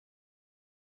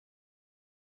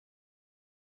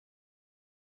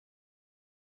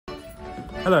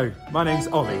Hello, my name's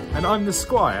Ollie and I'm the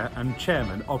Squire and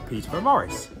Chairman of Peterborough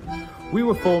Morris. We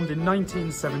were formed in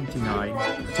 1979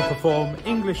 to perform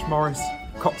English Morris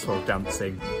Cotswold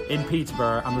dancing in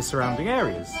Peterborough and the surrounding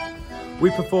areas. We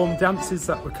performed dances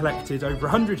that were collected over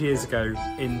 100 years ago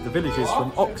in the villages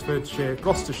from Oxfordshire,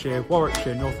 Gloucestershire,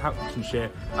 Warwickshire,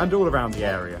 Northamptonshire and all around the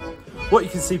area. What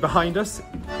you can see behind us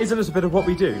is a little bit of what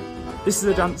we do. This is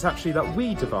a dance actually that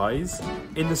we devise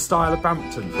in the style of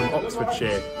Bampton from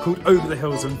Oxfordshire called Over the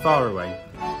Hills and Far Away.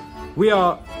 We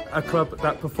are a club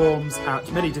that performs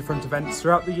at many different events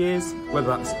throughout the years, whether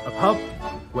that's a pub,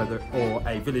 or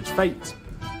a village fete,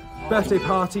 birthday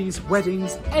parties,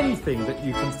 weddings, anything that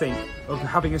you can think of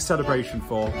having a celebration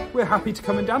for, we're happy to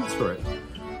come and dance for it.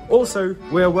 Also,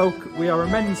 we are a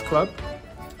men's club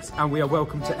and we are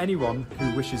welcome to anyone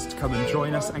who wishes to come and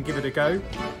join us and give it a go.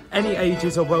 Any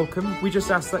ages are welcome. We just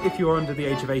ask that if you are under the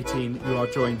age of 18, you are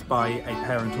joined by a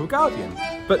parent or guardian.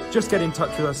 But just get in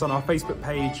touch with us on our Facebook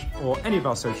page or any of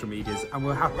our social medias and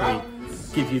we'll happily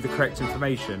give you the correct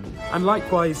information. And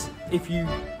likewise, if you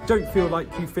don't feel like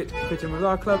you fit in with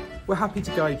our club, we're happy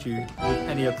to guide you with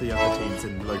any of the other teams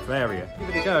in the local area. Give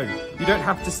it a go. You don't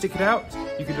have to stick it out.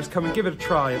 You can just come and give it a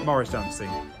try at Morris dancing.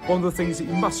 One of the things that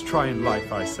you must try in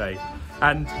life, I say.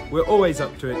 And we're always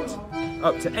up to it,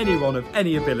 up to anyone of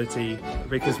any ability,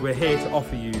 because we're here to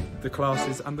offer you the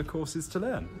classes and the courses to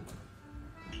learn.